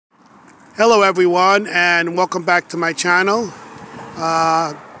Hello everyone, and welcome back to my channel.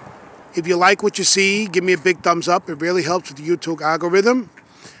 If you like what you see, give me a big thumbs up. It really helps with the YouTube algorithm.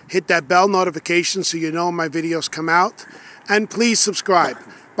 Hit that bell notification so you know when my videos come out. And please subscribe.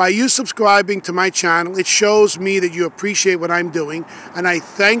 By you subscribing to my channel, it shows me that you appreciate what I'm doing, and I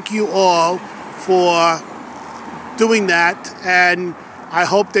thank you all for doing that, and I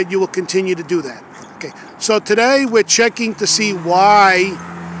hope that you will continue to do that. Okay, so today we're checking to see why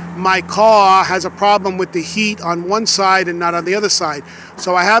my car has a problem with the heat on one side and not on the other side.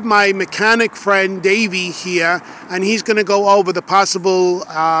 So I have my mechanic friend Davey here, and he's going to go over the possible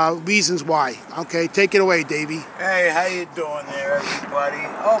reasons why. Okay, take it away, Davey. Hey, how you doing there, everybody?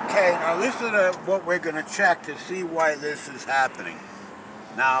 Okay, now this is what we're going to check to see why this is happening.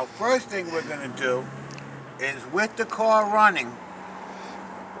 Now, first thing we're going to do is, with the car running,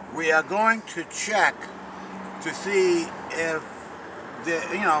 we are going to check to see if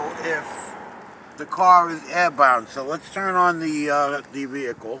if the car is airbound. So let's turn on the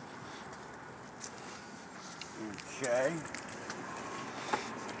vehicle. Okay.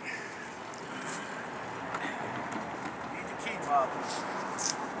 Need the key, Bob.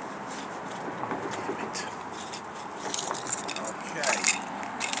 Okay.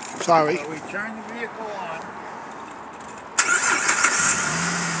 Sorry. So we turn the vehicle on.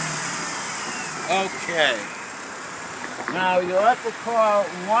 Okay. Now, you let the car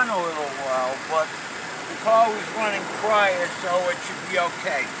run a little while, but the car was running prior, so it should be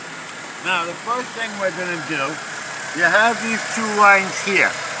okay. Now, the first thing we're going to do, you have these two lines here.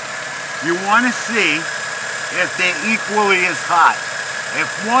 You want to see if they're equally as hot. If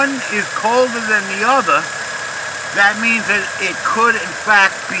one is colder than the other, that means that it could, in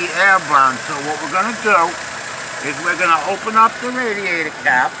fact, be airbound. So what we're going to do is we're going to open up the radiator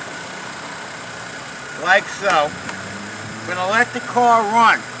cap, like so. We're going to let the car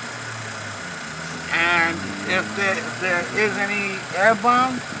run, and if there is any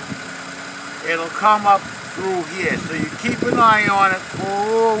airbound, it'll come up through here. So you keep an eye on it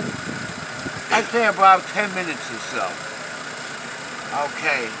for, I'd say, about 10 minutes or so.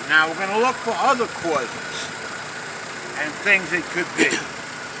 Okay, now we're going to look for other causes and things it could be.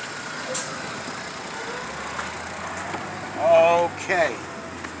 Okay,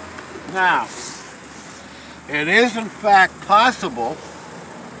 now, it is in fact possible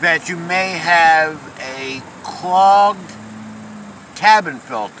that you may have a clogged cabin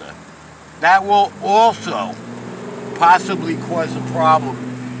filter. That will also possibly cause a problem.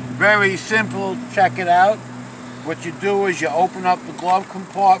 Very simple, check it out. What you do is you open up the glove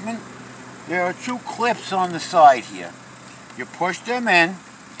compartment. There are two clips on the side here. You push them in,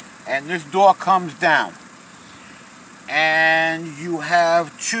 and this door comes down. And you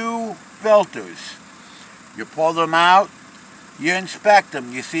have two filters. You pull them out, you inspect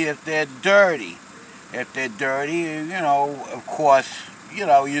them, you see if they're dirty. If they're dirty, of course,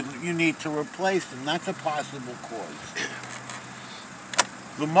 you need to replace them. That's a possible cause.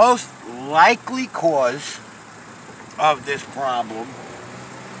 The most likely cause of this problem,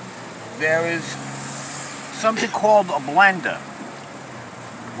 there is something called a blender.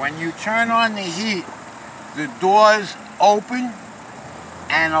 When you turn on the heat, the doors open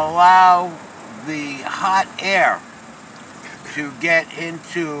and allow the hot air to get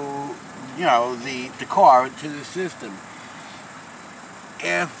into, the car, into the system.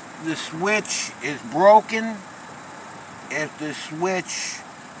 If the switch is broken, if the switch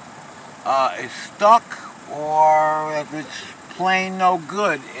is stuck, or if it's plain no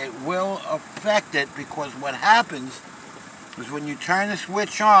good, it will affect it, because what happens is when you turn the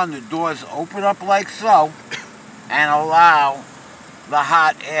switch on, the doors open up like so and allow the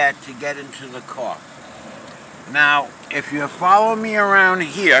hot air to get into the car. Now, if you follow me around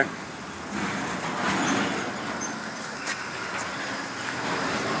here,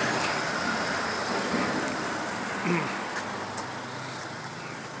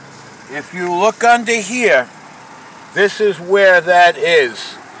 if you look under here, this is where that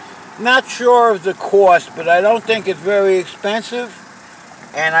is. Not sure of the cost, but I don't think it's very expensive.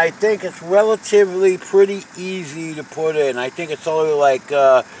 And I think it's relatively pretty easy to put in. I think it's only like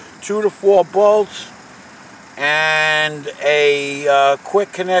 2 to 4 bolts and a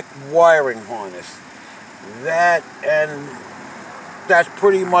quick connect wiring harness. That's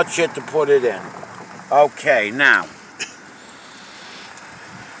pretty much it to put it in. Okay, now,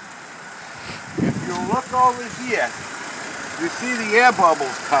 if you look over here, you see the air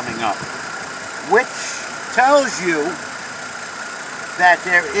bubbles coming up, which tells you that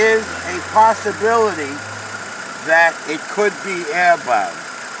there is a possibility that it could be airbound.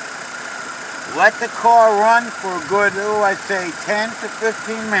 Let the car run for a good, I'd say 10 to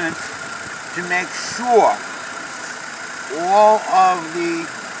 15 minutes, to make sure all of the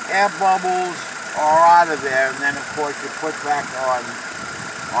air bubbles are out of there, and then of course you put back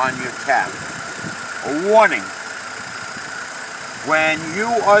on your cap. A warning: when you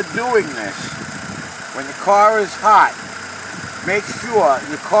are doing this, when the car is hot, make sure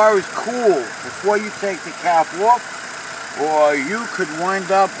the car is cool before you take the cap off, or you could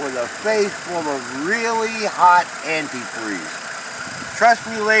wind up with a face full of really hot antifreeze. Trust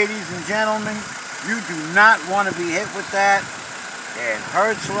me, ladies and gentlemen, you do not want to be hit with that. It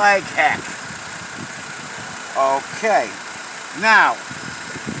hurts like heck. Okay, now,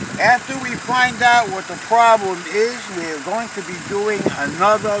 after we find out what the problem is, we're going to be doing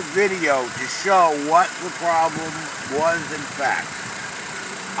another video to show what the problem was in fact.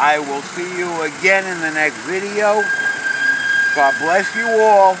 I will see you again in the next video. God bless you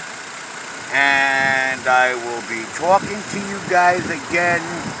all, and I will be talking to you guys again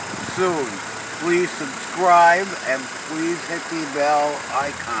soon. Please subscribe and please hit the bell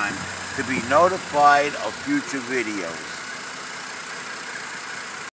icon to be notified of future videos.